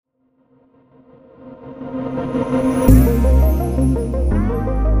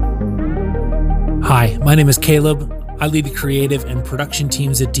My name is Caleb. I lead the creative and production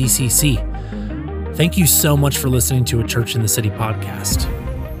teams at DCC. Thank you so much for listening to a Church in the City podcast.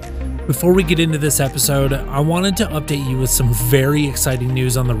 Before we get into this episode, I wanted to update you with some very exciting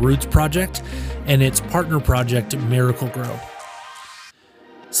news on the Roots Project and its partner project, Miracle Grow.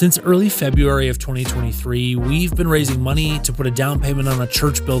 Since early February of 2023, we've been raising money to put a down payment on a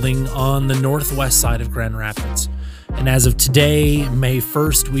church building on the northwest side of Grand Rapids. And as of today, May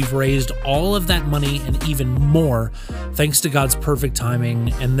 1st, we've raised all of that money and even more, thanks to God's perfect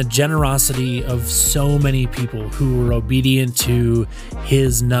timing and the generosity of so many people who were obedient to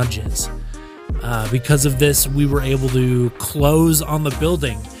His nudges. Because of this, we were able to close on the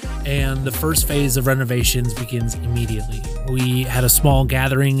building, and the first phase of renovations begins immediately. We had a small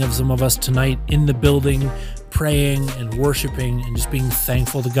gathering of some of us tonight in the building, praying and worshiping and just being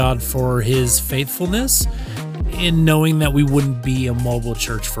thankful to God for His faithfulness in knowing that we wouldn't be a mobile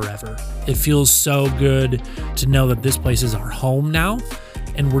church forever. It feels so good to know that this place is our home now,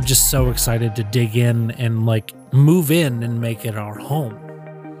 and we're just so excited to dig in and move in and make it our home.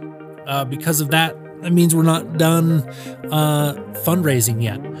 Because of that means we're not done fundraising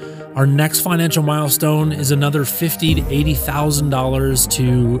yet. Our next financial milestone is another $50,000 to $80,000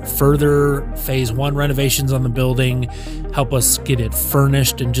 to further phase 1 renovations on the building, help us get it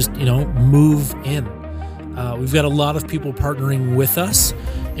furnished and just, move in. We've got a lot of people partnering with us,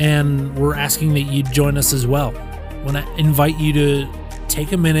 and we're asking that you join us as well. I want to invite you to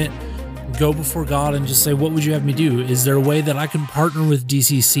take a minute, go before God, and just say, what would you have me do? Is there a way that I can partner with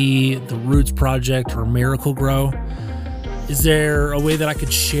DCC, the Roots Project, or Miracle Grow? Is there a way that I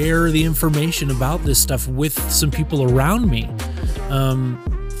could share the information about this stuff with some people around me?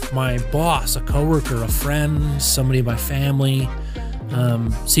 My boss, a coworker, a friend, somebody in my family,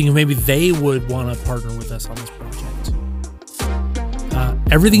 seeing if maybe they would want to partner with us on this project.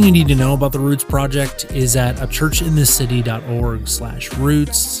 Everything you need to know about the Roots Project is at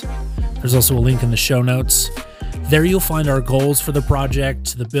achurchinthecity.org/roots. There's also a link in the show notes. There you'll find our goals for the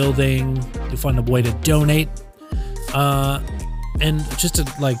project, the building. You'll find a way to donate. And just a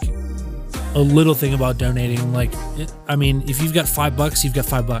little thing about donating, if you've got $5, you've got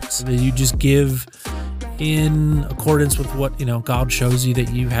 $5. You just give in accordance with what, God shows you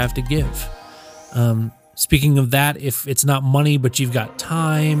that you have to give. Speaking of that, if it's not money, but you've got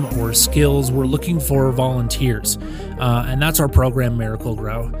time or skills, we're looking for volunteers. And that's our program, Miracle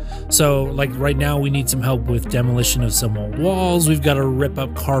Grow. So right now we need some help with demolition of some old walls. We've got to rip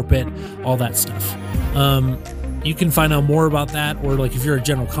up carpet, all that stuff. You can find out more about that, or if you're a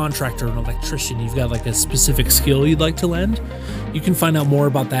general contractor, an electrician, you've got a specific skill you'd like to lend, you can find out more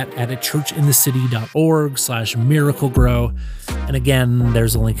about that at achurchinthecity.org/miraclegrow. And again,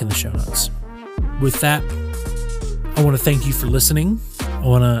 there's a link in the show notes. With that, I want to thank you for listening. I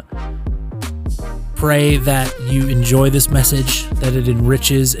want to pray that you enjoy this message, that it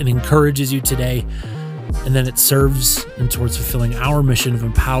enriches and encourages you today, and then it serves and towards fulfilling our mission of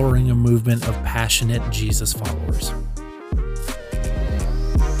empowering a movement of passionate Jesus followers.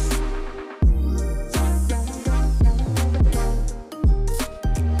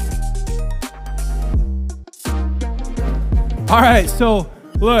 All right, so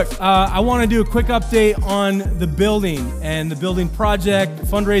look, I want to do a quick update on the building and the building project, the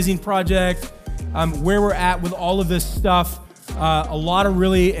fundraising project, where we're at with all of this stuff. A lot of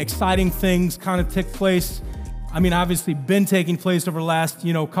really exciting things kind of took place. Obviously been taking place over the last,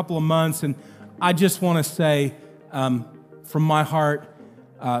 couple of months. And I just want to say from my heart,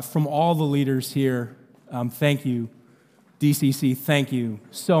 from all the leaders here, thank you. DCC, thank you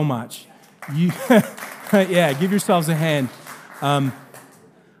so much. Yeah, give yourselves a hand.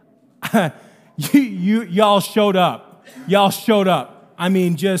 Y'all showed up.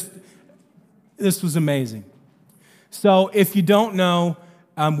 This was amazing. So if you don't know,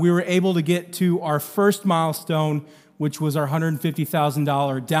 we were able to get to our first milestone, which was our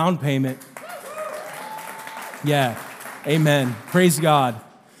 $150,000 down payment. Yeah, amen. Praise God.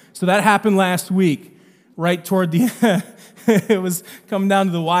 So that happened last week, right toward the it was coming down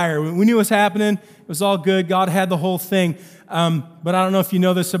to the wire. We knew it was happening. It was all good. God had the whole thing. But I don't know if you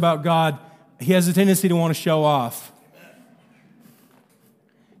know this about God. He has a tendency to want to show off.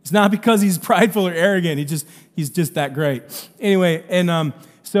 It's not because he's prideful or arrogant. He's just that great. Anyway, and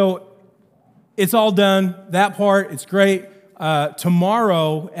so it's all done. That part, it's great.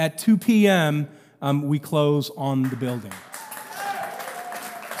 Tomorrow at 2 p.m., we close on the building.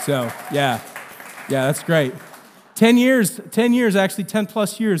 So, yeah, that's great. 10 years, actually 10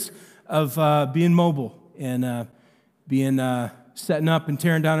 plus years of being mobile and setting up and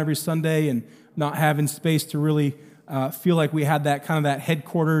tearing down every Sunday and not having space to really feel like we had that kind of that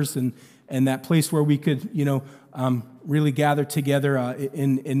headquarters and and that place where we could, really gather together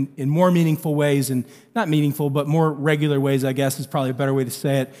in more meaningful ways, and not meaningful, but more regular ways, I guess is probably a better way to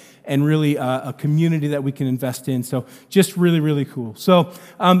say it, and really a community that we can invest in. So just really, really cool. So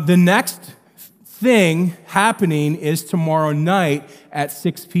the next thing happening is tomorrow night at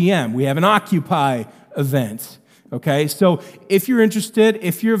 6 p.m. We have an Occupy event. Okay, so if you're interested,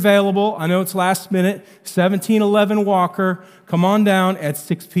 if you're available, I know it's last minute, 1711 Walker, come on down at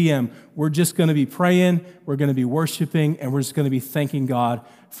 6 p.m. We're just going to be praying, we're going to be worshiping, and we're just going to be thanking God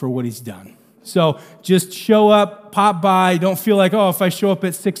for what he's done. So just show up, pop by. Don't feel like, if I show up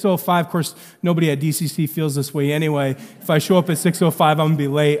at 6:05, of course, nobody at DCC feels this way anyway. If I show up at 6:05, I'm going to be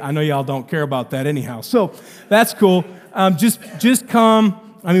late. I know y'all don't care about that anyhow. So that's cool. Just come.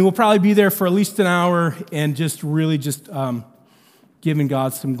 We'll probably be there for at least an hour and just really giving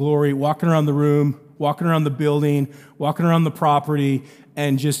God some glory, walking around the room, walking around the building, walking around the property,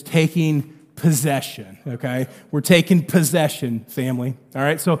 and just taking possession, okay? We're taking possession, family, all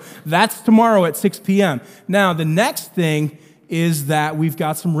right? So that's tomorrow at 6 p.m. Now, the next thing is that we've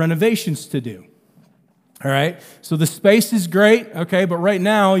got some renovations to do. All right, so the space is great, okay, but right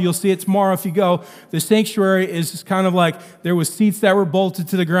now, you'll see it tomorrow if you go, the sanctuary is just kind of like, there was seats that were bolted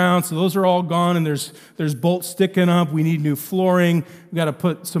to the ground, so those are all gone, and there's bolts sticking up. We need new flooring. We got to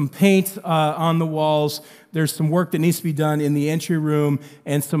put some paint on the walls. There's some work that needs to be done in the entry room,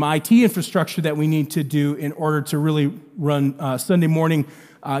 and some IT infrastructure that we need to do in order to really run Sunday morning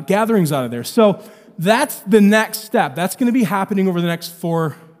gatherings out of there. So that's the next step. That's going to be happening over the next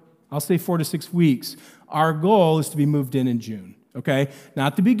 4 to 6 weeks. Our goal is to be moved in June, okay?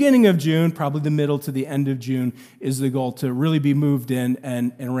 Not the beginning of June, probably the middle to the end of June is the goal, to really be moved in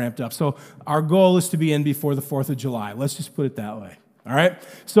and ramped up. So our goal is to be in before the 4th of July. Let's just put it that way, all right?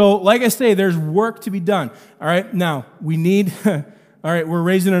 So like I say, there's work to be done, all right? Now, we need, all right, we're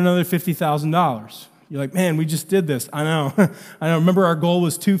raising another $50,000. You're like, man, we just did this. I know. Remember our goal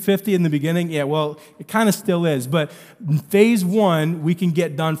was $250 in the beginning? Yeah, well, it kind of still is. But phase 1, we can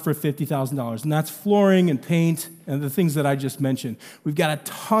get done for $50,000. And that's flooring and paint and the things that I just mentioned. We've got a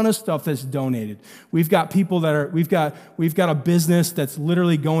ton of stuff that's donated. We've got people we've got a business that's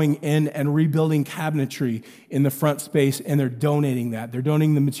literally going in and rebuilding cabinetry in the front space, and they're donating that. They're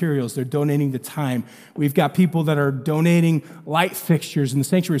donating the materials. They're donating the time. We've got people that are donating light fixtures in the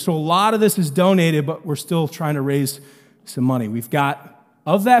sanctuary. So a lot of this is donated, but we're still trying to raise some money. We've got,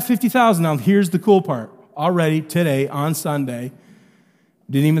 of that $50,000, now here's the cool part. Already today, on Sunday,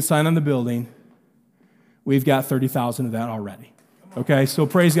 didn't even sign on the building, we've got $30,000 of that already. Okay, so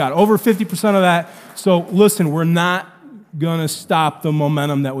praise God. Over 50% of that. So listen, we're not going to stop the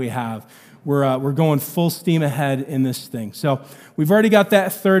momentum that we have. We're going full steam ahead in this thing. So we've already got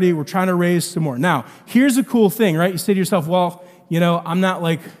that 30. We're trying to raise some more. Now, here's a cool thing, right? You say to yourself, well, I'm not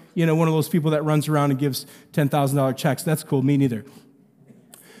like, one of those people that runs around and gives $10,000 checks. That's cool. Me neither.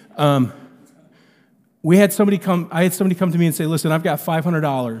 I had somebody come to me and say, listen, I've got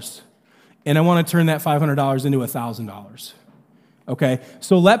 $500, and I want to turn that $500 into $1,000. Okay?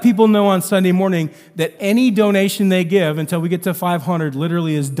 So let people know on Sunday morning that any donation they give until we get to 500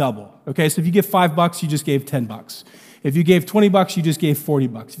 literally is double. Okay? So if you give $5, you just gave $10. If you gave $20, you just gave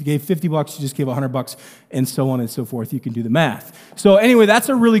 $40. If you gave $50, you just gave $100, and so on and so forth. You can do the math. So anyway, that's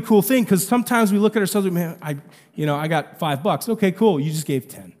a really cool thing, because sometimes we look at ourselves, man, I got $5. Okay, cool. You just gave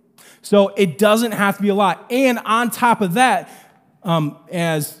 10. So it doesn't have to be a lot. And on top of that,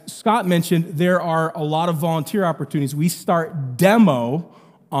 as Scott mentioned, there are a lot of volunteer opportunities. We start demo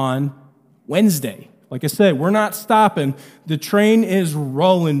on Wednesday. Like I said, we're not stopping. The train is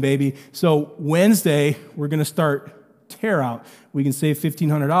rolling, baby. So Wednesday, we're going to start tear out. We can save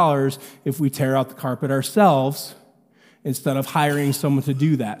 $1,500 if we tear out the carpet ourselves instead of hiring someone to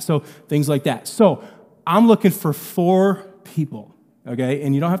do that. So things like that. So I'm looking for 4 people, okay?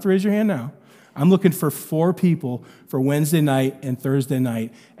 And you don't have to raise your hand now. I'm looking for 4 people for Wednesday night and Thursday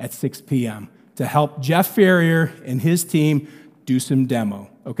night at 6 p.m. to help Jeff Ferrier and his team do some demo,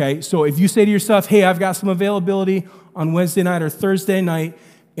 okay? So if you say to yourself, hey, I've got some availability on Wednesday night or Thursday night,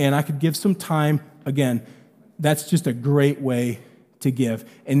 and I could give some time, again, that's just a great way to give.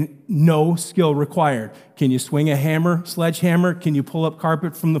 And no skill required. Can you swing a hammer, sledgehammer? Can you pull up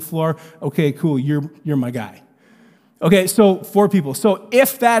carpet from the floor? Okay, cool, you're my guy. Okay, so 4 people. So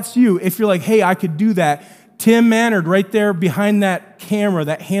if that's you, if you're like, hey, I could do that, Tim Mannard right there behind that camera,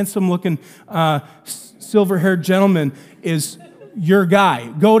 that handsome-looking silver-haired gentleman is your guy.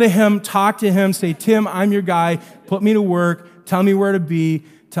 Go to him, talk to him, say, Tim, I'm your guy, put me to work, tell me where to be,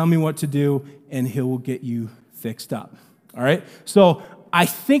 tell me what to do, and he will get you fixed up. All right? So I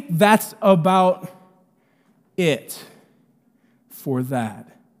think that's about it for that.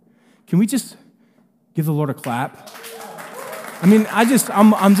 Can we just give the Lord a clap? I mean, I'm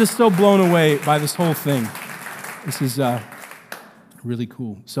just so blown away by this whole thing. This is really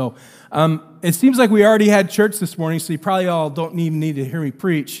cool. So it seems like we already had church this morning, so you probably all don't even need to hear me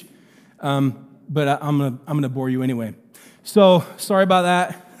preach. But I'm gonna bore you anyway. So sorry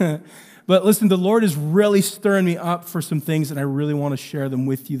about that. But listen, the Lord is really stirring me up for some things, and I really want to share them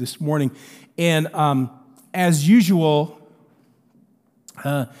with you this morning. And as usual,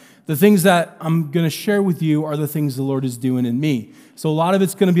 the things that I'm going to share with you are the things the Lord is doing in me. So a lot of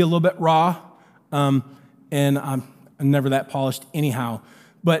it's going to be a little bit raw, and I'm never that polished anyhow.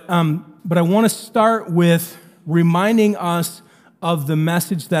 But I want to start with reminding us of the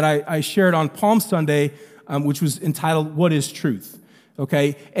message that I shared on Palm Sunday, which was entitled, What is Truth?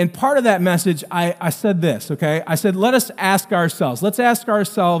 Okay? And part of that message, I said this, okay? I said, let's ask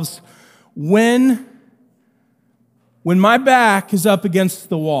ourselves, when my back is up against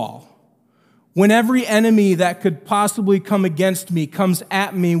the wall, when every enemy that could possibly come against me comes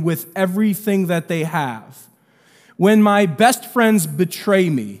at me with everything that they have, when my best friends betray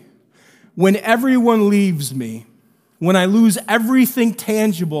me, when everyone leaves me, when I lose everything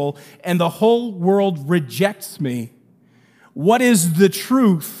tangible and the whole world rejects me, what is the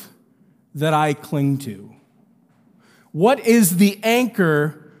truth that I cling to? What is the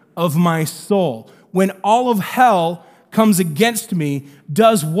anchor of my soul? When all of hell comes against me,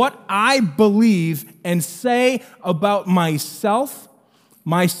 does what I believe and say about myself,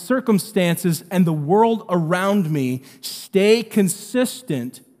 my circumstances, and the world around me stay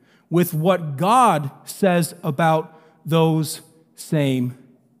consistent with what God says about those same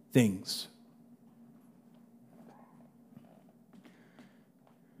things?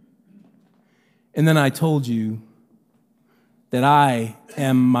 And then I told you that I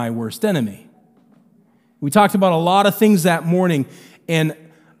am my worst enemy. We talked about a lot of things that morning, and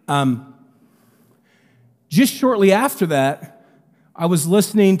just shortly after that, I was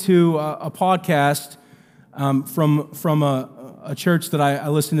listening to a podcast from a church that I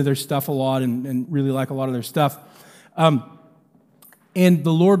listen to their stuff a lot and really like a lot of their stuff. And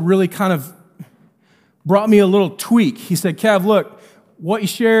the Lord really kind of brought me a little tweak. He said, Kev, look, what you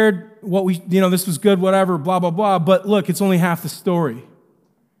shared, this was good, whatever, blah, blah, blah, but look, it's only half the story.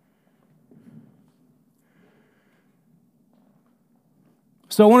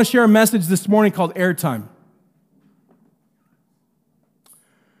 So I want to share a message this morning called Airtime.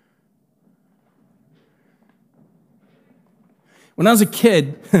 When I was a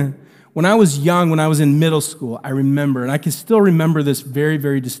kid, when I was young, when I was in middle school, I remember, and I can still remember this very,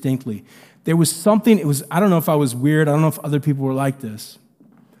 very distinctly. There was something, I don't know if I was weird, I don't know if other people were like this,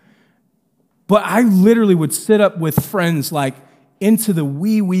 but I literally would sit up with friends like into the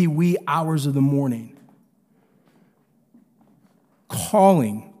wee hours of the morning,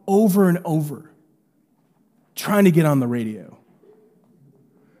 calling over and over, trying to get on the radio.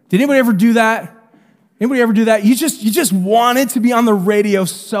 Did anybody ever do that? Anybody ever do that? You just wanted to be on the radio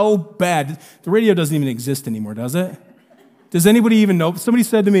so bad. The radio doesn't even exist anymore, does it? Does anybody even know? Somebody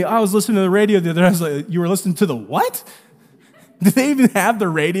said to me, I was listening to the radio the other day. I was like, you were listening to the what? Do they even have the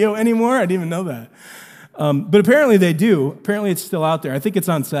radio anymore? I didn't even know that. But apparently they do. Apparently it's still out there. I think it's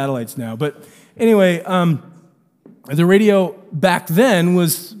on satellites now. But anyway, the radio back then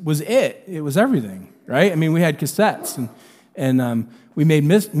was it. It was everything, right? I mean, we had cassettes, and we made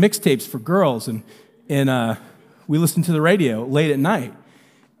mixtapes for girls, and we listened to the radio late at night.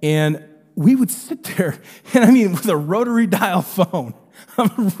 And we would sit there, and I mean, with a rotary dial phone,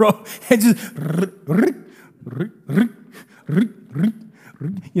 and just,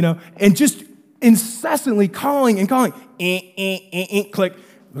 and just incessantly calling and calling, click,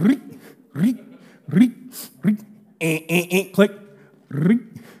 click,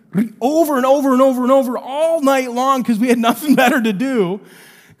 over and over and over and over all night long because we had nothing better to do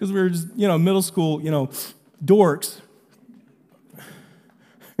because we were just, middle school, dorks.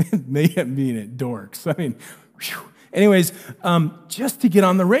 Maybe being it dorks. I mean, whew. Anyways, just to get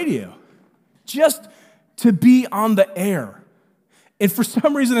on the radio, just to be on the air. And for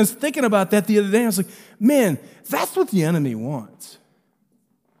some reason, I was thinking about that the other day. I was like, man, that's what the enemy wants.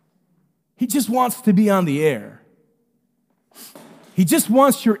 He just wants to be on the air. He just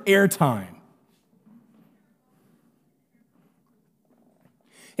wants your airtime.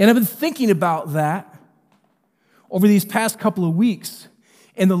 And I've been thinking about that over these past couple of weeks.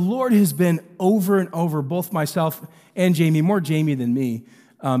 And the Lord has been over and over, both myself and Jamie, more Jamie than me,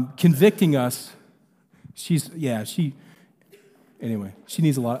 convicting us. Anyway, she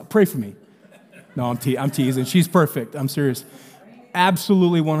needs a lot. Pray for me. No, I'm teasing. She's perfect. I'm serious.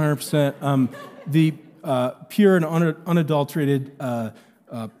 Absolutely 100%. The pure and unadulterated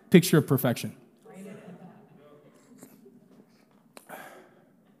picture of perfection.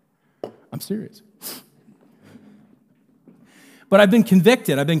 I'm serious. But I've been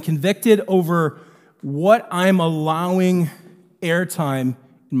convicted. I've been convicted over what I'm allowing airtime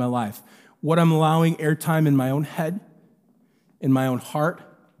in my life, what I'm allowing airtime in my own head, in my own heart,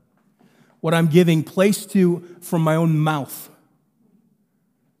 what I'm giving place to from my own mouth.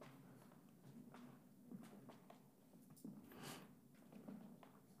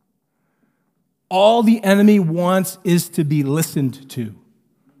 All the enemy wants is to be listened to.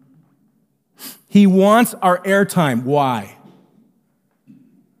 He wants our airtime. Why?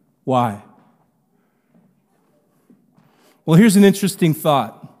 Why? Well, here's an interesting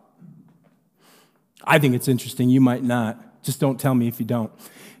thought. I think it's interesting. You might not. Just don't tell me if you don't.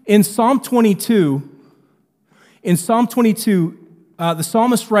 In Psalm 22, the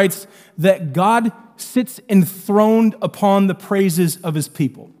psalmist writes that God sits enthroned upon the praises of his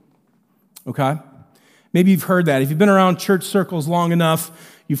people. Okay? Maybe you've heard that. If you've been around church circles long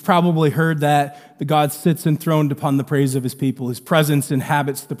enough, you've probably heard that the God sits enthroned upon the praise of his people. His presence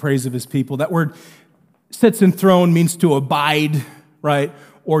inhabits the praise of his people. That word sits enthroned means to abide, right?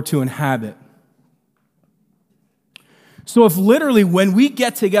 Or to inhabit. So if literally when we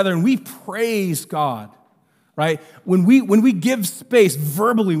get together and we praise God, right? When we give space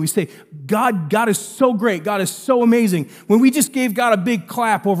verbally, we say, God is so great. God is so amazing. When we just gave God a big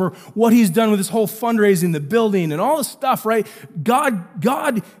clap over what he's done with this whole fundraising, the building, and all this stuff, right?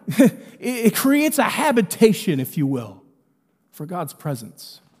 God, it creates a habitation, if you will, for God's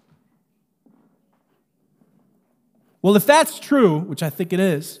presence. Well, if that's true, which I think it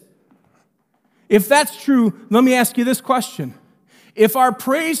is, if that's true, let me ask you this question. If our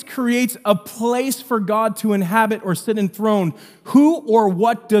praise creates a place for God to inhabit or sit enthroned, who or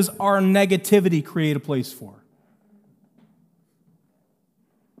what does our negativity create a place for?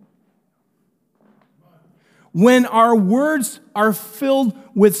 When our words are filled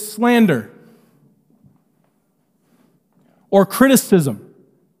with slander or criticism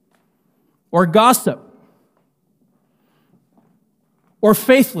or gossip or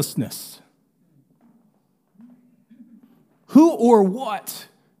faithlessness, who or what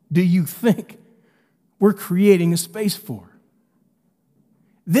do you think we're creating a space for?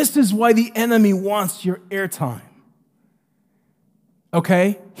 This is why the enemy wants your airtime.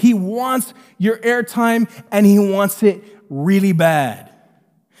 Okay? He wants your airtime and he wants it really bad.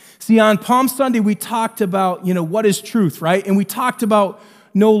 See, on Palm Sunday, we talked about, what is truth, right? And we talked about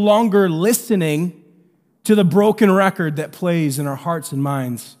no longer listening to the broken record that plays in our hearts and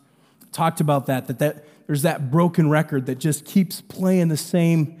minds. Talked about that there's that broken record that just keeps playing the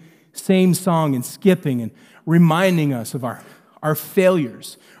same song and skipping and reminding us of our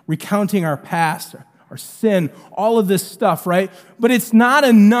failures, recounting our past, our sin, all of this stuff, right? But it's not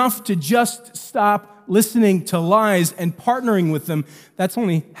enough to just stop listening to lies and partnering with them. That's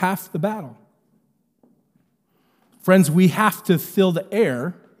only half the battle. Friends, we have to fill the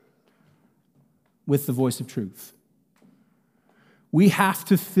air with the voice of truth. We have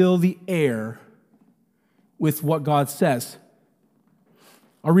to fill the air with what God says.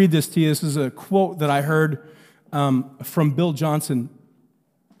 I'll read this to you. This is a quote that I heard from Bill Johnson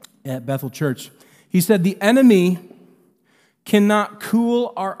at Bethel Church. He said, "The enemy cannot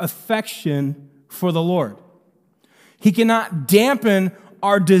cool our affection for the Lord. He cannot dampen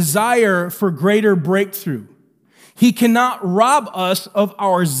our desire for greater breakthrough. He cannot rob us of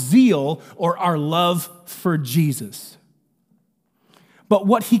our zeal or our love for Jesus. But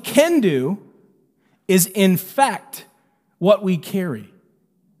what he can do is infect what we carry.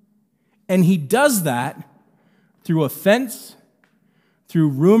 And he does that through offense, through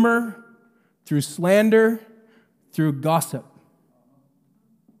rumor, through slander, through gossip.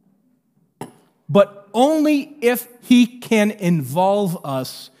 But only if he can involve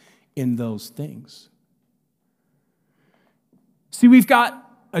us in those things." See, we've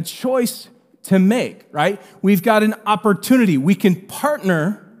got a choice to make, right? We've got an opportunity. We can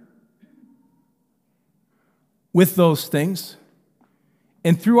partner with those things.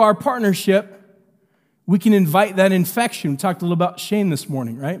 And through our partnership, we can invite that infection. We talked a little about shame this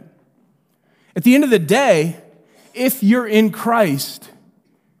morning, right? At the end of the day, if you're in Christ,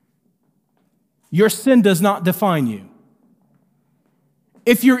 your sin does not define you.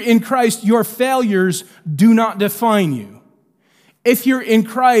 If you're in Christ, your failures do not define you. If you're in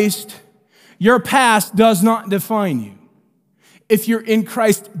Christ, your past does not define you. If you're in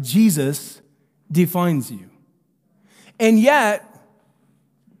Christ, Jesus defines you. And yet,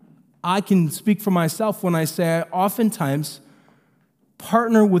 I can speak for myself when I say I oftentimes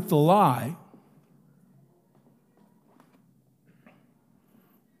partner with the lie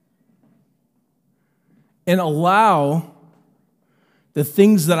and allow the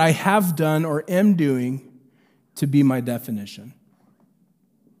things that I have done or am doing to be my definition.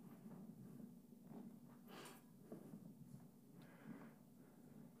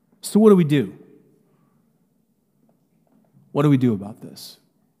 So what do we do? What do we do about this?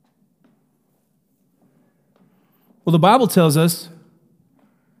 Well, the Bible tells us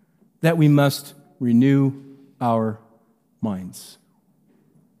that we must renew our minds.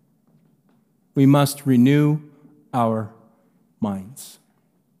 We must renew our minds.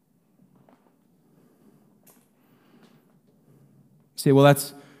 You say, well,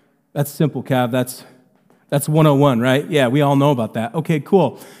 that's simple, Kev. That's 101, right? Yeah, we all know about that. Okay,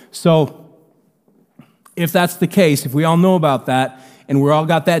 cool. So if that's the case, if we all know about that, and we're all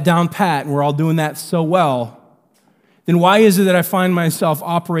got that down pat, and we're all doing that so well, then why is it that I find myself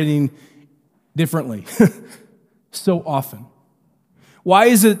operating differently so often? Why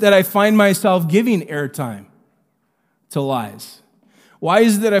is it that I find myself giving airtime to lies? Why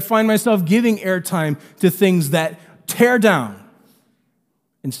is it that I find myself giving airtime to things that tear down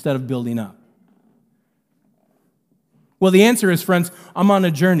instead of building up? Well, the answer is, friends, I'm on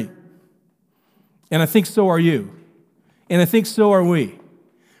a journey. And I think so are you. And I think so are we.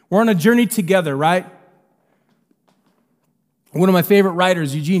 We're on a journey together, right? One of my favorite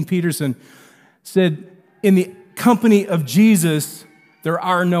writers, Eugene Peterson, said, in the company of Jesus, there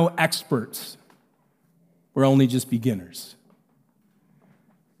are no experts. We're only just beginners.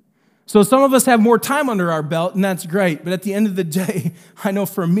 So some of us have more time under our belt, and that's great. But at the end of the day, I know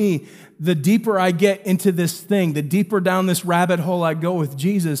for me, the deeper I get into this thing, the deeper down this rabbit hole I go with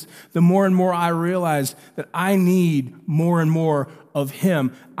Jesus, the more and more I realize that I need more and more of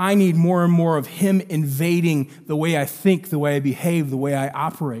Him. I need more and more of Him invading the way I think, the way I behave, the way I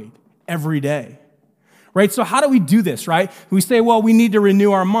operate every day. Right? So how do we do this, right? We say, well, we need to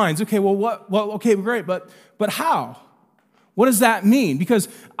renew our minds. Okay, okay, great, but how? What does that mean? Because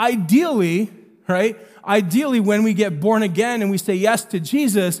ideally, right? Ideally, when we get born again and we say yes to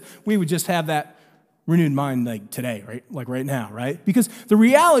Jesus, we would just have that renewed mind like today, right? Like right now, right? Because the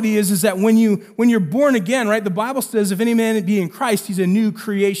reality is that when you're born again, right? The Bible says, if any man be in Christ, he's a new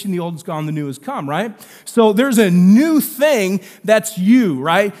creation. The old is gone, the new has come, right? So there's a new thing that's you,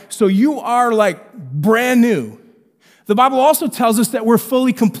 right? So you are like brand new. The Bible also tells us that we're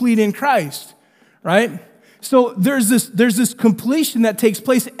fully complete in Christ, right? So there's this completion that takes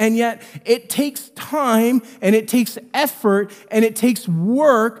place, and yet it takes time, and it takes effort, and it takes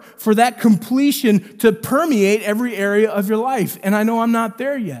work for that completion to permeate every area of your life. And I know I'm not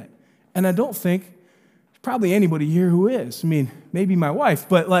there yet, and I don't think there's probably anybody here who is. I mean, maybe my wife,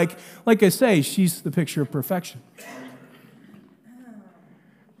 but like I say, she's the picture of perfection.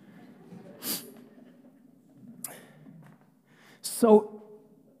 So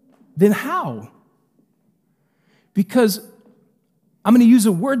then how? Because I'm going to use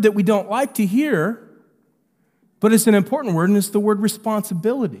a word that we don't like to hear, but it's an important word, and it's the word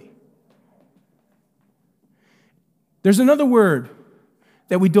responsibility. There's another word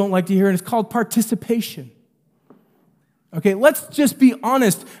that we don't like to hear, and it's called participation. Okay, let's just be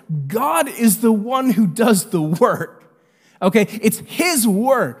honest. God is the one who does the work. Okay, it's His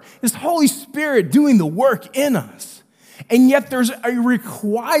work, His Holy Spirit doing the work in us. And yet there's a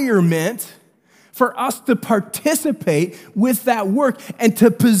requirement for us to participate with that work and to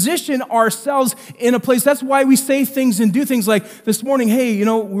position ourselves in a place. That's why we say things and do things like this morning, hey, we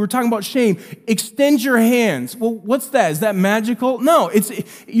were talking about shame. Extend your hands. Well, what's that? Is that magical? No,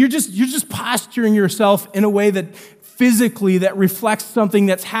 you're just posturing yourself in a way that physically that reflects something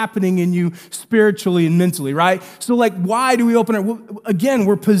that's happening in you spiritually and mentally, right? So why do we open it? Well, again,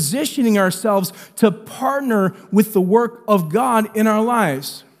 we're positioning ourselves to partner with the work of God in our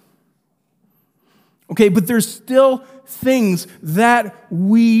lives. Okay, but there's still things that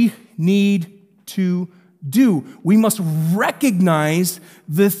we need to do. We must recognize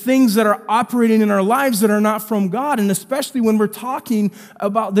the things that are operating in our lives that are not from God, and especially when we're talking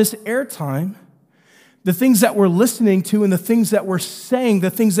about this airtime, the things that we're listening to and the things that we're saying,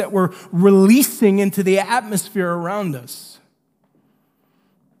 the things that we're releasing into the atmosphere around us.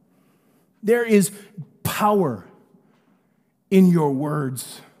 There is power in your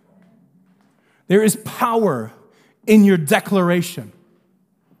words. There is power in your declaration.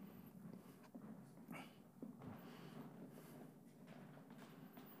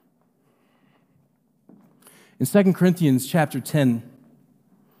 In 2 Corinthians chapter 10,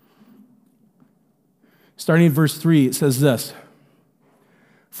 starting in verse 3, it says this: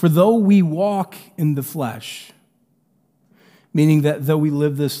 "For though we walk in the flesh," meaning that though we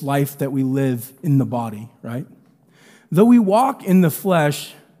live this life that we live in the body, right? "Though we walk in the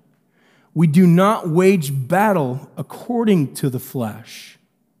flesh, We do not wage battle according to the flesh.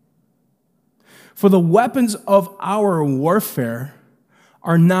 For the weapons of our warfare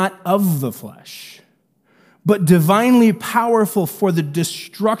are not of the flesh, but divinely powerful for the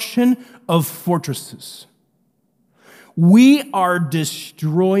destruction of fortresses. We are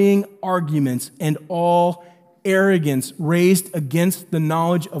destroying arguments and all arrogance raised against the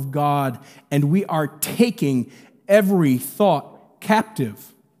knowledge of God, and we are taking every thought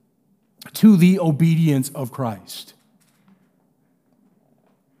captive to the obedience of Christ.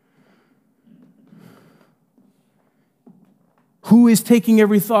 Who is taking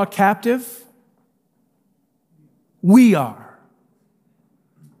every thought captive? We are.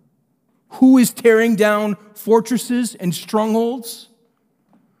 Who is tearing down fortresses and strongholds?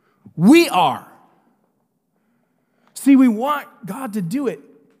 We are. See, we want God to do it.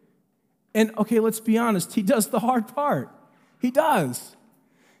 And okay, let's be honest, he does the hard part. He does.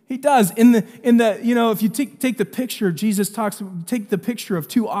 He does. In the if you take the picture, take the picture of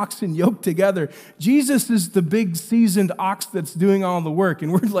two oxen yoked together. Jesus is the big seasoned ox that's doing all the work,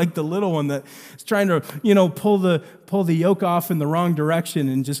 and we're like the little one that's trying to, pull the yoke off in the wrong direction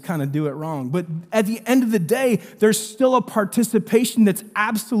and just kind of do it wrong. But at the end of the day, there's still a participation that's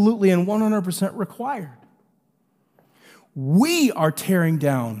absolutely and 100% required. We are tearing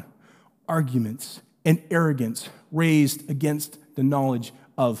down arguments and arrogance raised against the knowledge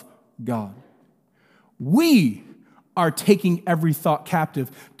of God. We are taking every thought captive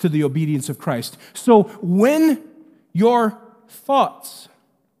to the obedience of Christ. So when your thoughts,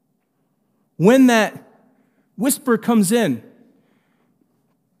 when that whisper comes in,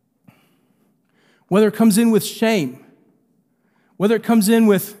 whether it comes in with shame, whether it comes in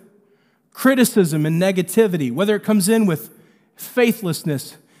with criticism and negativity, whether it comes in with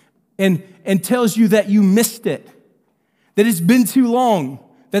faithlessness and tells you that you missed it, that it's been too long,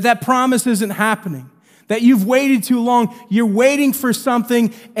 that promise isn't happening, that you've waited too long, you're waiting for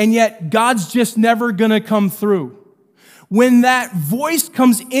something, and yet God's just never going to come through. When that voice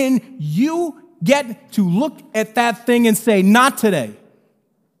comes in, you get to look at that thing and say, not today.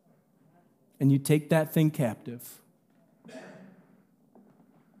 And you take that thing captive.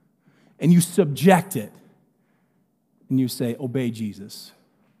 And you subject it. And you say, obey Jesus.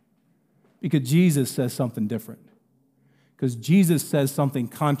 Because Jesus says something different. Because Jesus says something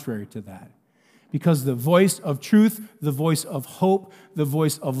contrary to that. Because the voice of truth, the voice of hope, the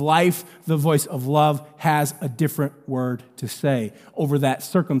voice of life, the voice of love has a different word to say over that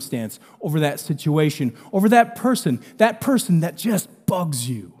circumstance, over that situation, over that person that just bugs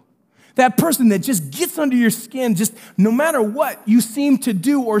you. That person that just gets under your skin, just no matter what you seem to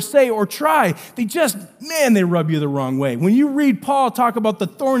do or say or try, they rub you the wrong way. When you read Paul talk about the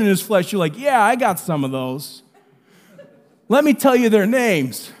thorn in his flesh, you're like, yeah, I got some of those. Let me tell you their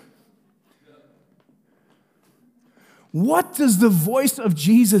names. What does the voice of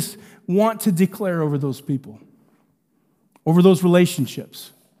Jesus want to declare over those people, over those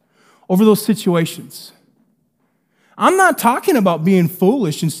relationships, over those situations? I'm not talking about being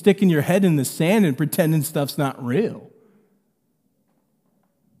foolish and sticking your head in the sand and pretending stuff's not real.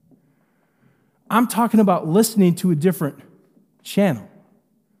 I'm talking about listening to a different channel.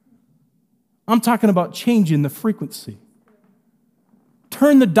 I'm talking about changing the frequency.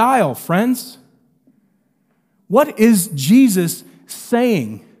 Turn the dial, friends. What is Jesus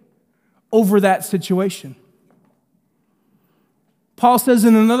saying over that situation? Paul says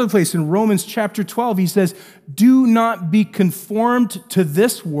in another place in Romans chapter 12, he says, do not be conformed to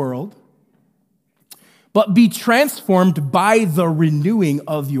this world, but be transformed by the renewing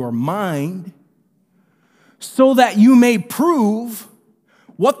of your mind, so that you may prove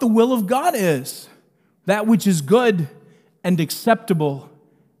what the will of God is, that which is good and acceptable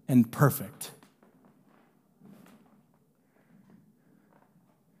and perfect.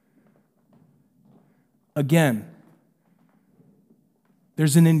 Again,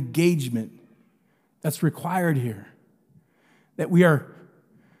 there's an engagement that's required here. That we are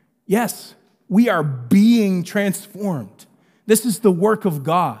being transformed. This is the work of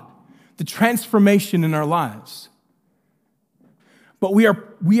God, the transformation in our lives. But we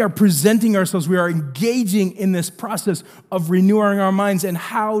are presenting ourselves, we are engaging in this process of renewing our minds. And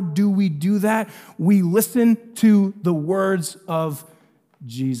how do we do that? We listen to the words of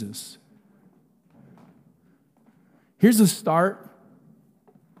Jesus. Here's a start.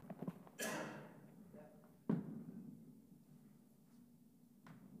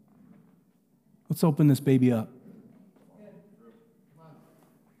 Let's open this baby up.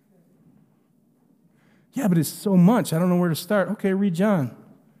 Yeah, but it's so much. I don't know where to start. Okay, read John.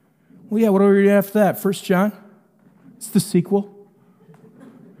 Well, yeah, what do we read after that? 1 John? It's the sequel.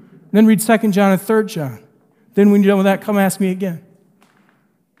 Then read 2 John and 3 John. Then when you're done with that, come ask me again.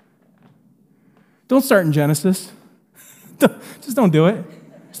 Don't start in Genesis. Just don't do it.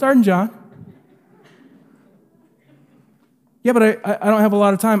 Start in John. Yeah, but I don't have a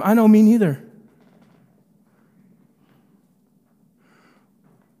lot of time. I know, me neither.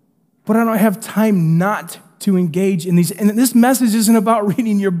 But I don't have time not to engage in these. And this message isn't about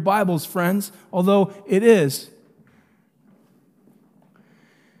reading your Bibles, friends, although it is.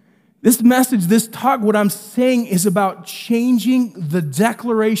 This message, this talk, what I'm saying is about changing the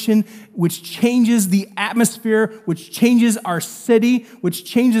declaration, which changes the atmosphere, which changes our city, which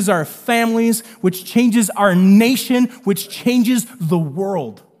changes our families, which changes our nation, which changes the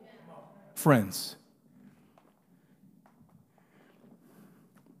world, friends.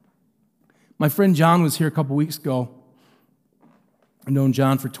 My friend John was here a couple weeks ago. I've known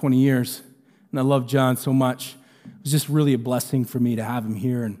John for 20 years, and I love John so much. It was just really a blessing for me to have him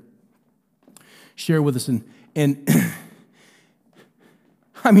here and share with us. And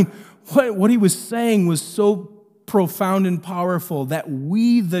I mean, what he was saying was so profound and powerful that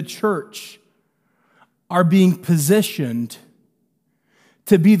we, the church, are being positioned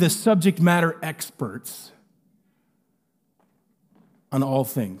to be the subject matter experts on all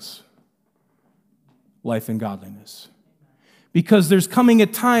things, life and godliness. Because there's coming a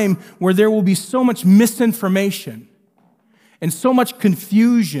time where there will be so much misinformation and so much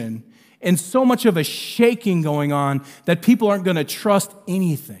confusion and so much of a shaking going on that people aren't going to trust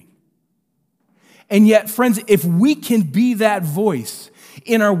anything. And yet, friends, if we can be that voice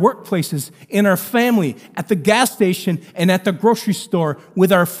in our workplaces, in our family, at the gas station, and at the grocery store,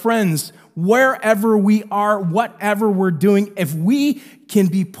 with our friends, wherever we are, whatever we're doing, if we can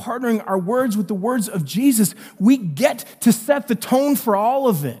be partnering our words with the words of Jesus, we get to set the tone for all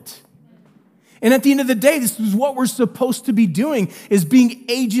of it. And at the end of the day, this is what we're supposed to be doing, is being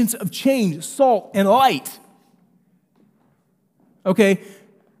agents of change, salt and light. Okay?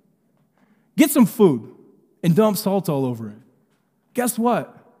 Get some food and dump salt all over it. Guess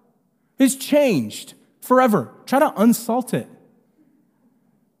what? It's changed forever. Try to unsalt it.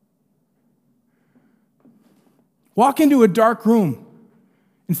 Walk into a dark room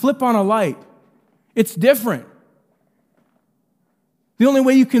and flip on a light. It's different. The only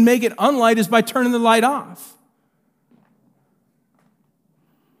way you can make it unlight is by turning the light off.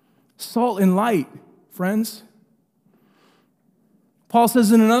 Salt and light, friends. Paul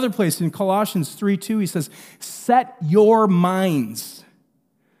says in another place in Colossians 3:2, he says, set your minds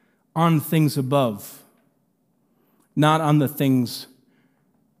on things above, not on the things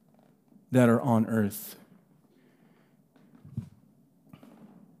that are on earth.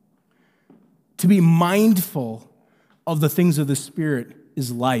 To be mindful of the things of the Spirit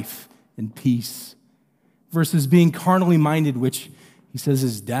is life and peace, versus being carnally minded, which he says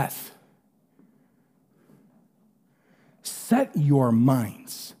is death. Set your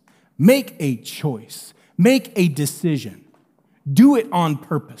minds. Make a choice. Make a decision. Do it on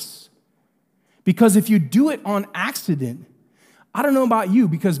purpose. Because if you do it on accident, I don't know about you,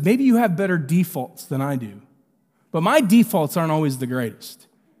 because maybe you have better defaults than I do, but my defaults aren't always the greatest.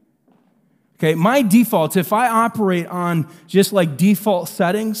 Okay, my defaults, if I operate on just like default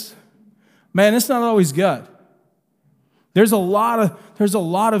settings, man, it's not always good. There's a lot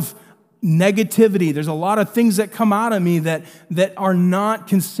of negativity. There's a lot of things that come out of me that are not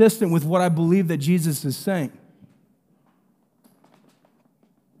consistent with what I believe that Jesus is saying.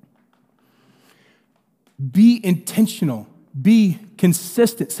 Be intentional. Be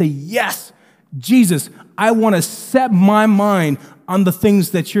consistent. Say, yes, Jesus, I want to set my mind on the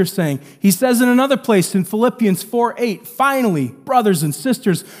things that you're saying. He says in another place in Philippians 4:8, finally, brothers and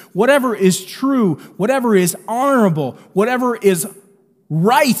sisters, whatever is true, whatever is honorable, whatever is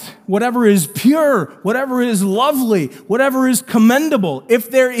right, whatever is pure, whatever is lovely, whatever is commendable,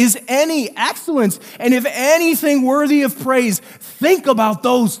 if there is any excellence, and if anything worthy of praise, think about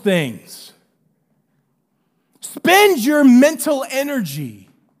those things. Spend your mental energy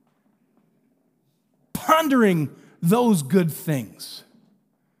pondering those good things.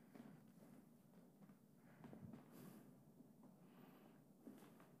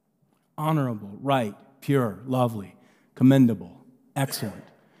 Honorable, right, pure, lovely, commendable, excellent,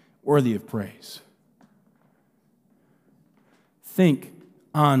 worthy of praise. Think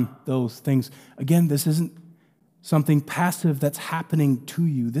on those things. Again, this isn't something passive that's happening to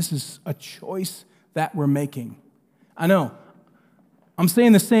you. This is a choice that we're making. I know. I'm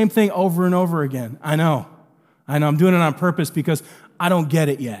saying the same thing over and over again. I know. I'm doing it on purpose because I don't get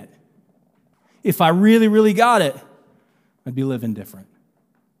it yet. If I really, really got it, I'd be living different.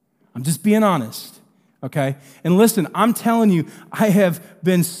 I'm just being honest. okay? And listen, I'm telling you, I have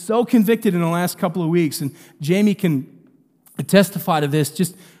been so convicted in the last couple of weeks, and Jamie can testify to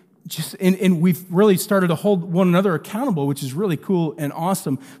this, and we've really started to hold one another accountable, which is really cool and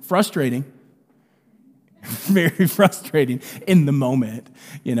awesome, frustrating, very frustrating in the moment.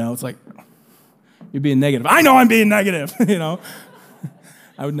 It's like, you're being negative. I know I'm being negative,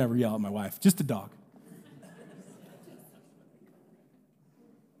 I would never yell at my wife, just a dog.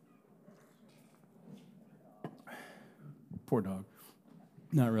 Poor dog.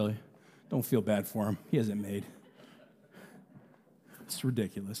 Not really. Don't feel bad for him. He hasn't made. It's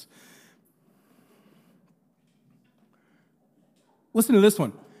ridiculous. Listen to this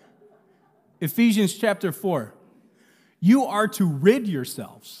one. Ephesians chapter 4. You are to rid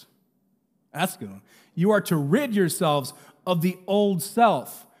yourselves. That's a good one. You are to rid yourselves of the old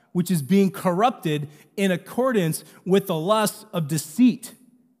self, which is being corrupted in accordance with the lusts of deceit,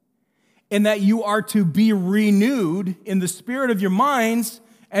 and that you are to be renewed in the spirit of your minds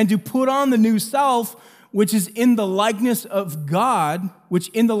and to put on the new self, which is in the likeness of God, which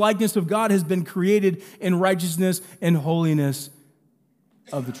in the likeness of God has been created in righteousness and holiness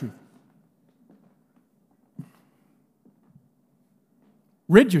of the truth.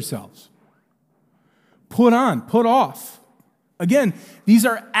 Rid yourselves. Put on, put off. Again, these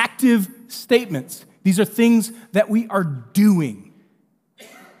are active statements. These are things that we are doing.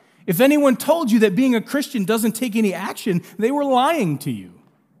 If anyone told you that being a Christian doesn't take any action, they were lying to you.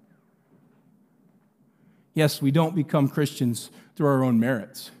 Yes, we don't become Christians through our own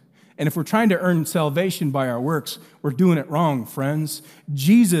merits. And if we're trying to earn salvation by our works, we're doing it wrong, friends.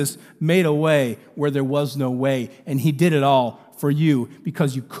 Jesus made a way where there was no way, and he did it all for you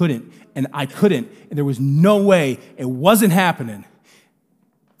because you couldn't, and I couldn't, and there was no way. It wasn't happening.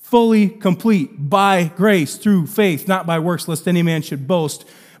 Fully complete by grace through faith, not by works, lest any man should boast.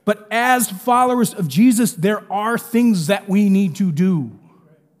 But as followers of Jesus, there are things that we need to do.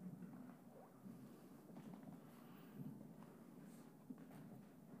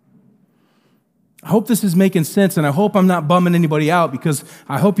 I hope this is making sense, and I hope I'm not bumming anybody out, because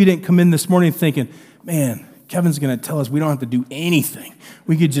I hope you didn't come in this morning thinking, man, Kevin's going to tell us we don't have to do anything.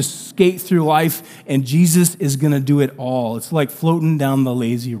 We could just skate through life, and Jesus is going to do it all. It's like floating down the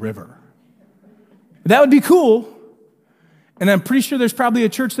lazy river. That would be cool. And I'm pretty sure there's probably a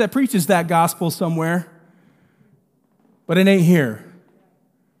church that preaches that gospel somewhere. But it ain't here.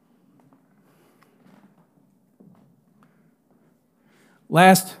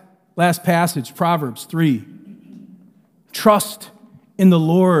 Last passage, Proverbs 3. Trust in the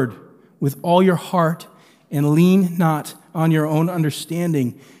Lord with all your heart and lean not on your own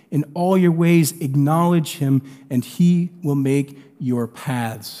understanding. In all your ways acknowledge him, and he will make your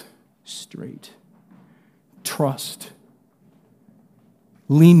paths straight. Trust.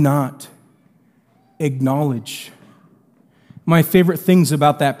 Lean not. Acknowledge. My favorite things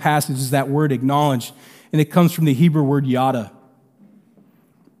about that passage is that word acknowledge, and it comes from the Hebrew word yada.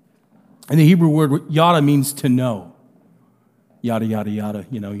 And the Hebrew word yada means to know. Yada, yada, yada,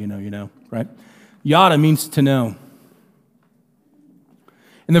 you know, right? Yada means to know.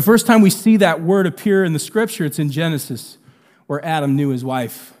 And the first time we see that word appear in the scripture, it's in Genesis, where Adam knew his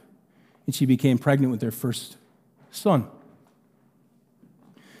wife, and she became pregnant with their first son.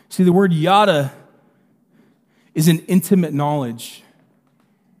 See, the word yada is an intimate knowledge.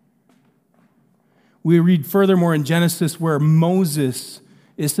 We read furthermore in Genesis where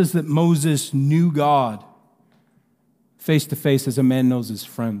it says that Moses knew God face to face as a man knows his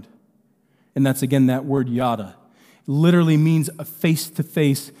friend. And that's, again, that word yada. It literally means a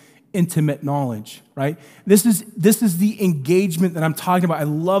face-to-face intimate knowledge, right? This is the engagement that I'm talking about. I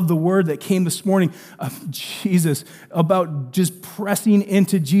love the word that came this morning of Jesus, about just pressing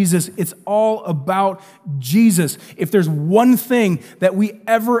into Jesus. It's all about Jesus. If there's one thing that we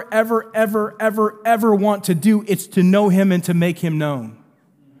ever want to do, it's to know him and to make him known.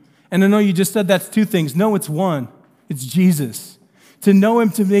 And I know you just said that's two things. No, it's one. It's Jesus. To know him,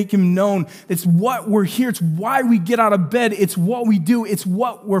 to make him known. It's what we're here. It's why we get out of bed. It's what we do. It's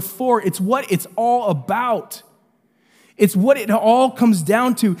what we're for. It's what it's all about. It's what it all comes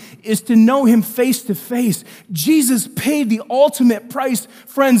down to, is to know him face to face. Jesus paid the ultimate price,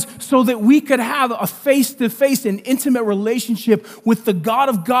 friends, so that we could have a face-to-face and intimate relationship with the God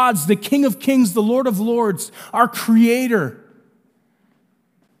of gods, the King of kings, the Lord of lords, our Creator.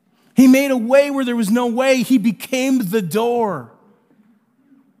 He made a way where there was no way. He became the door.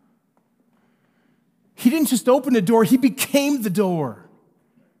 He didn't just open the door, he became the door.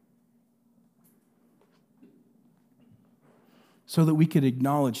 So that we could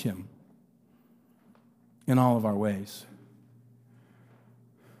acknowledge him in all of our ways.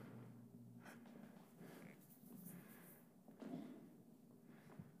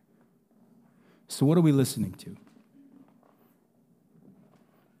 So what are we listening to?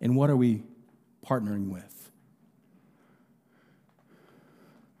 And what are we partnering with?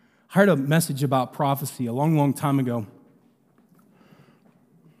 I heard a message about prophecy a long, long time ago.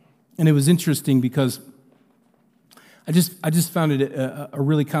 And it was interesting because I just found it a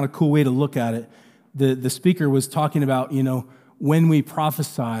really kind of cool way to look at it. The speaker was talking about, when we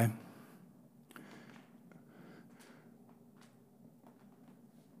prophesy,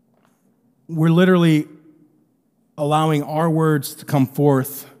 we're literally allowing our words to come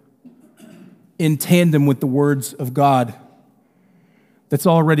forth in tandem with the words of God that's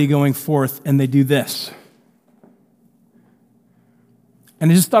already going forth, and they do this. And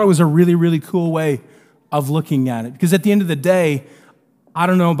I just thought it was a really, really cool way of looking at it. Because at the end of the day, I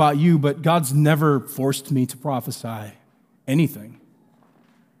don't know about you, but God's never forced me to prophesy anything.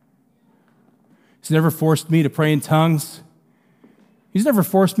 He's never forced me to pray in tongues. He's never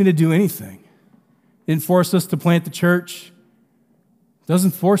forced me to do anything. He didn't force us to plant the church.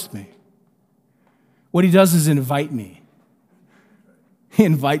 Doesn't force me. What he does is invite me. He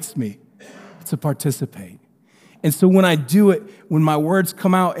invites me to participate. And so when I do it, when my words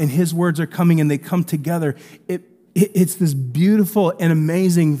come out and his words are coming and they come together, it's this beautiful and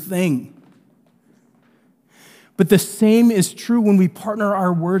amazing thing. But the same is true when we partner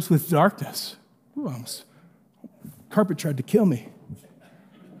our words with darkness. Ooh, carpet tried to kill me.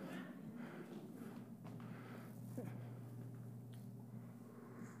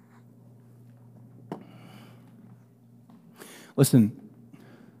 Listen,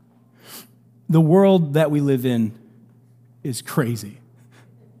 the world that we live in is crazy.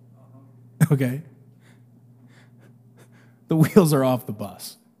 Okay? The wheels are off the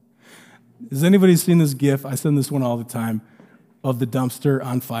bus. Has anybody seen this GIF? I send this one all the time of the dumpster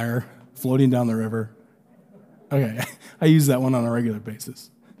on fire floating down the river. Okay, I use that one on a regular basis.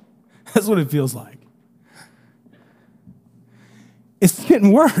 That's what it feels like. It's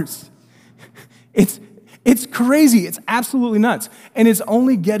getting worse. It's crazy. It's absolutely nuts. And it's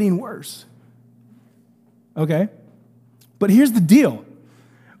only getting worse. Okay? But here's the deal.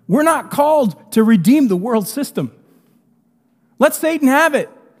 We're not called to redeem the world system. Let Satan have it.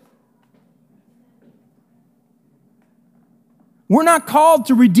 We're not called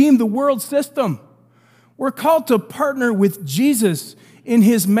to redeem the world system. We're called to partner with Jesus in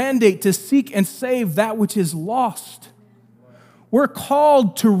his mandate to seek and save that which is lost. We're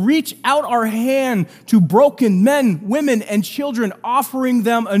called to reach out our hand to broken men, women, and children, offering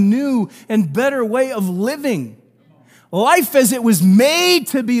them a new and better way of living. Life as it was made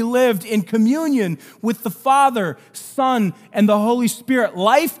to be lived in communion with the Father, Son, and the Holy Spirit.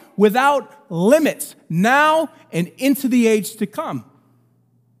 Life without limits, now and into the age to come.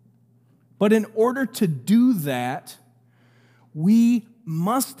 But in order to do that, we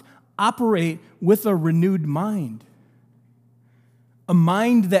must operate with a renewed mind. A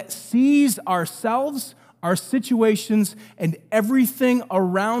mind that sees ourselves, our situations, and everything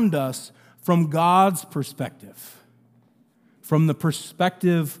around us from God's perspective, from the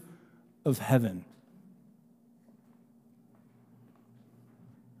perspective of heaven.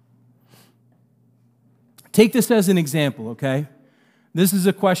 Take this as an example, okay? This is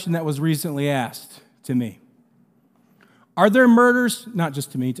a question that was recently asked to me. Are there murders, not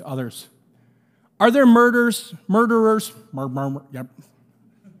just to me, to others? Are there murderers? Yep.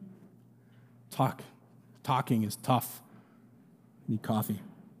 Talking is tough. Need coffee.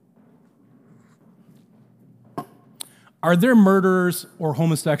 Are there murderers or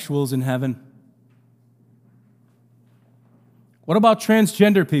homosexuals in heaven? What about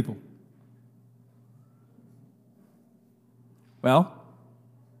transgender people? Well,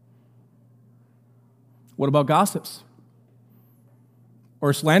 what about gossips?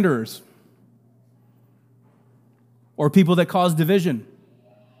 Or slanderers? Or people that cause division?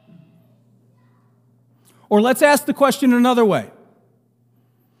 Or let's ask the question another way.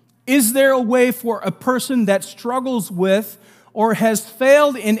 Is there a way for a person that struggles with or has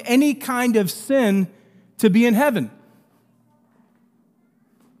failed in any kind of sin to be in heaven?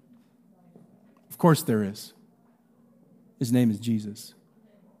 Of course there is. His name is Jesus.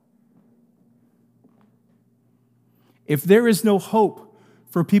 If there is no hope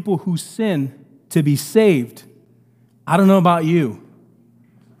for people who sin to be saved, I don't know about you,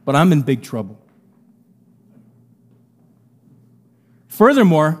 but I'm in big trouble.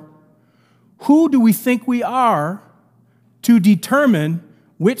 Furthermore, who do we think we are to determine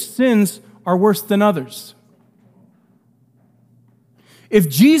which sins are worse than others? If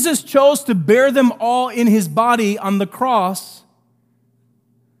Jesus chose to bear them all in his body on the cross,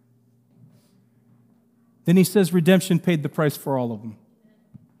 then he says redemption paid the price for all of them.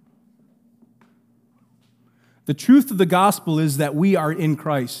 The truth of the gospel is that we are in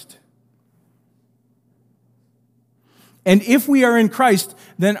Christ. And if we are in Christ,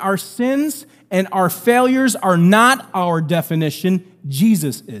 then our sins and our failures are not our definition.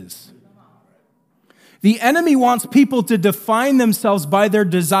 Jesus is. The enemy wants people to define themselves by their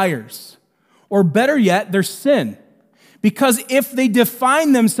desires, or better yet, their sin. Because if they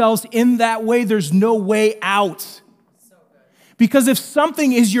define themselves in that way, there's no way out. Because if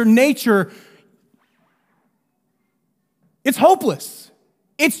something is your nature, it's hopeless.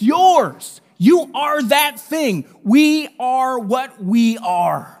 It's yours. You are that thing. We are what we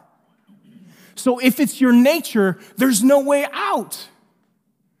are. So if it's your nature, there's no way out.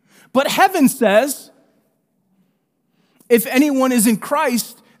 But heaven says, if anyone is in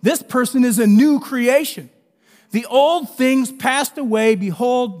Christ, this person is a new creation. The old things passed away.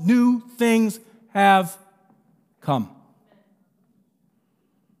 Behold, new things have come.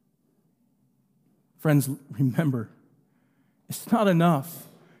 Friends, remember, it's not enough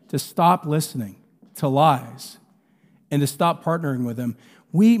to stop listening to lies and to stop partnering with them.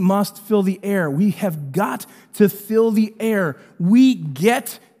 We must fill the air. We have got to fill the air. We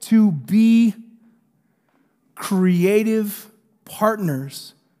get to be creative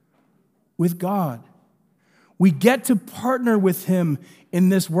partners with God. We get to partner with Him in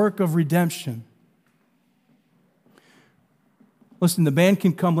this work of redemption. Listen, the band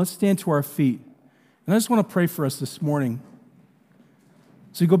can come. Let's stand to our feet. And I just want to pray for us this morning.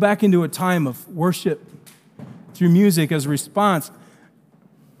 So we go back into a time of worship through music as a response.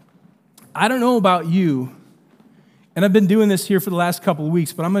 I don't know about you, and I've been doing this here for the last couple of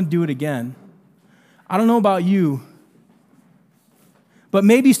weeks, but I'm going to do it again. I don't know about you, but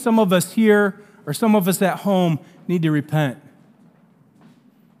maybe some of us here or some of us at home need to repent.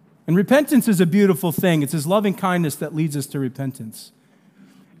 And repentance is a beautiful thing. It's His loving kindness that leads us to repentance.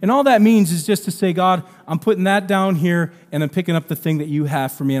 And all that means is just to say, God, I'm putting that down here, and I'm picking up the thing that you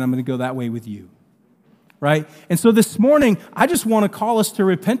have for me, and I'm going to go that way with you. Right? And so this morning, I just want to call us to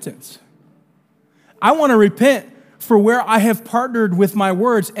repentance. I want to repent for where I have partnered with my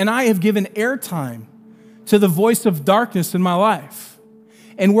words, and I have given airtime to the voice of darkness in my life.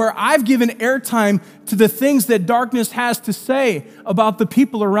 And where I've given airtime to the things that darkness has to say about the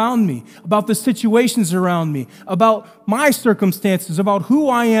people around me, about the situations around me, about my circumstances, about who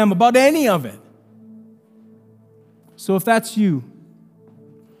I am, about any of it. So if that's you,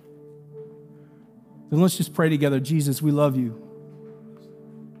 then let's just pray together. Jesus, we love you.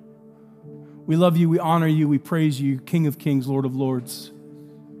 We love you, we honor you, we praise you, King of kings, Lord of lords.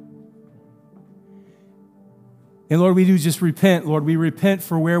 And Lord, we do just repent. Lord, we repent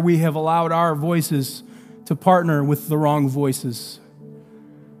for where we have allowed our voices to partner with the wrong voices.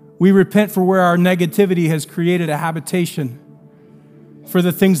 We repent for where our negativity has created a habitation for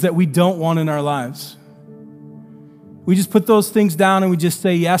the things that we don't want in our lives. We just put those things down and we just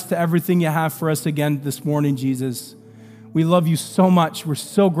say yes to everything you have for us again this morning, Jesus. We love you so much. We're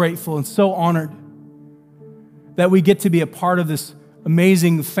so grateful and so honored that we get to be a part of this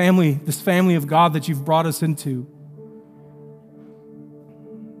amazing family, this family of God that you've brought us into.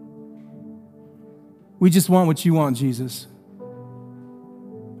 We just want what you want, Jesus.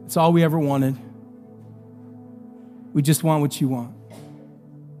 It's all we ever wanted. We just want what you want.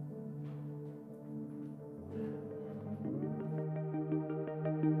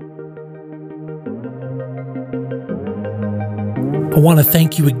 I want to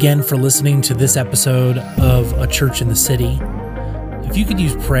thank you again for listening to this episode of A Church in the City. If you could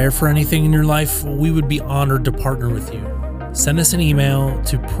use prayer for anything in your life, we would be honored to partner with you. Send us an email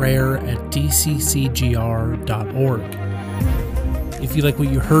to prayer@dccgr.org. If you like what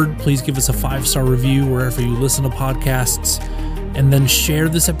you heard, please give us a 5-star review wherever you listen to podcasts, and then share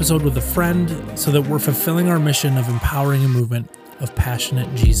this episode with a friend so that we're fulfilling our mission of empowering a movement of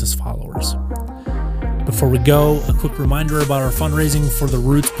passionate Jesus followers. Before we go, a quick reminder about our fundraising for the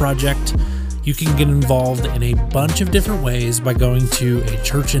Roots Project. You can get involved in a bunch of different ways by going to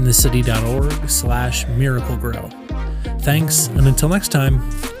achurchinthecity.org/miraclegrow. Thanks, and until next time,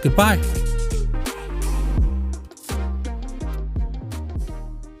 goodbye.